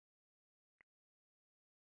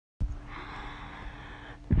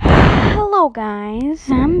Hello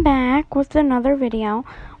guys, I'm back with another video.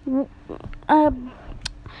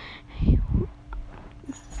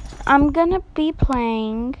 I'm gonna be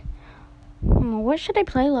playing, what should I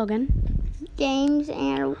play, Logan? Games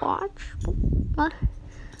and watch. What?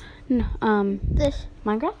 No, This.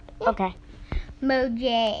 Minecraft? Yeah. Okay.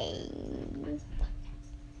 Mojang.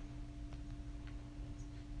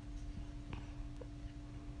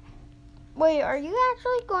 Wait, are you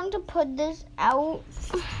actually going to put this out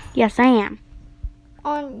Yes, I am.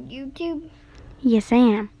 on YouTube Yes, I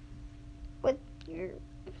am. with your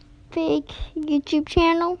fake YouTube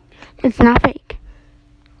channel? It's not fake.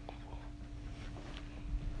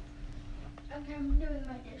 Okay, I'm doing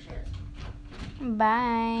my dishes.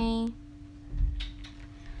 Bye.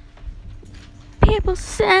 People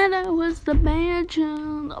said I was the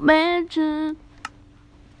legend.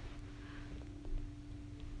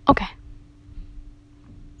 Okay.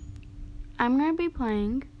 I'm gonna be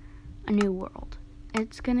playing a new world.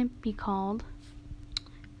 It's gonna be called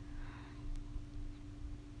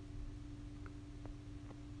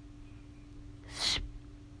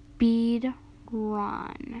Speed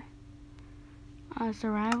Run.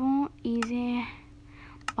 Survival, easy,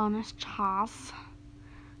 bonus chunks.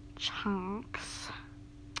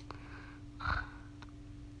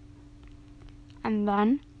 And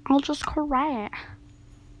then I'll just create.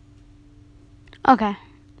 Okay.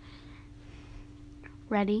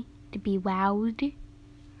 Ready to be wowed?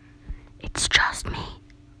 It's just me.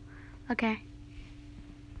 Okay.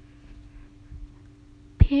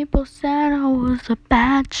 People said I was a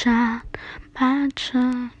bad shot.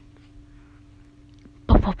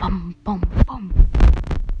 Bum, bum, bum, bum, bum.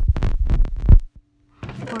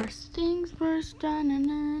 First things first.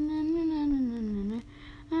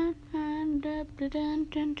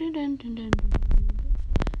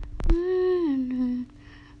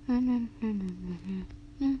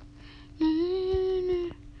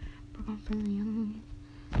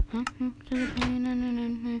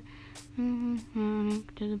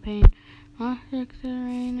 To the pain, I fix the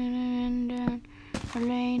rain and down, I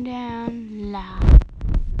lay down loud.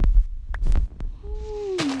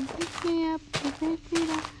 Pick me up, pick me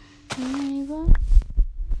down, neighbor.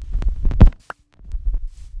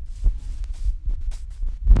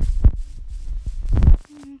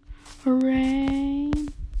 Rain.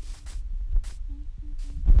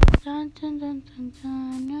 Dun dun dun dun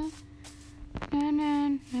dun. Na na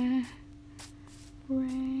na.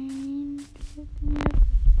 Rain. Pick me up.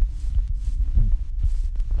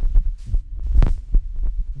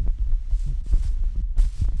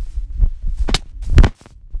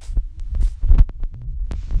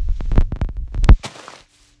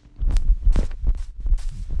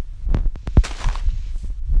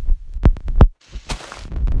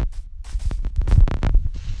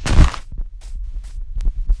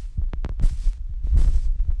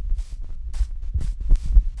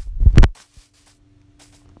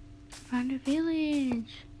 Find a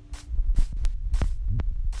village.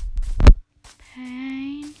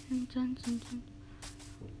 Pain and dun dun dun.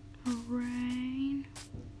 Rain.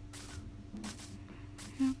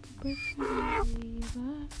 Happy birthday,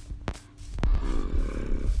 Eva.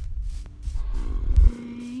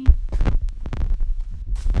 Rain.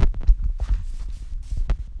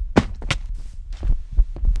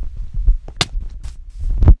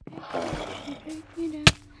 Take me down.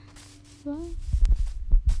 Bye.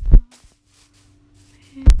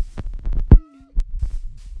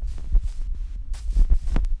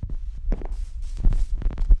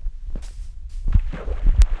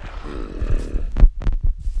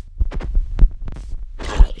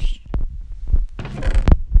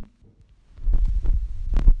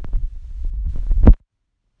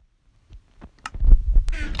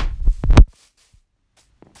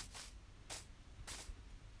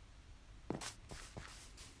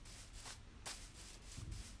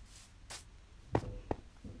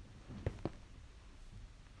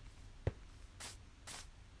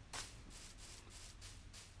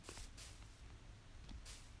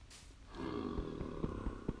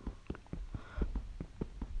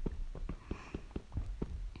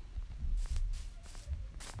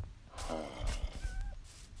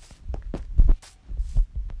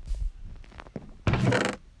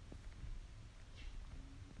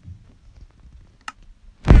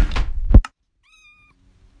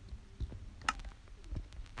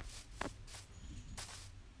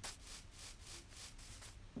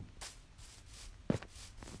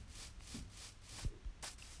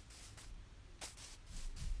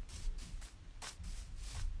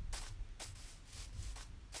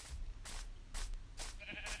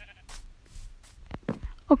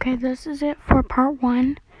 Okay, this is it for part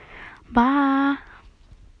 1. Bye.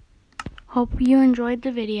 Hope you enjoyed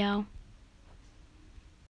the video.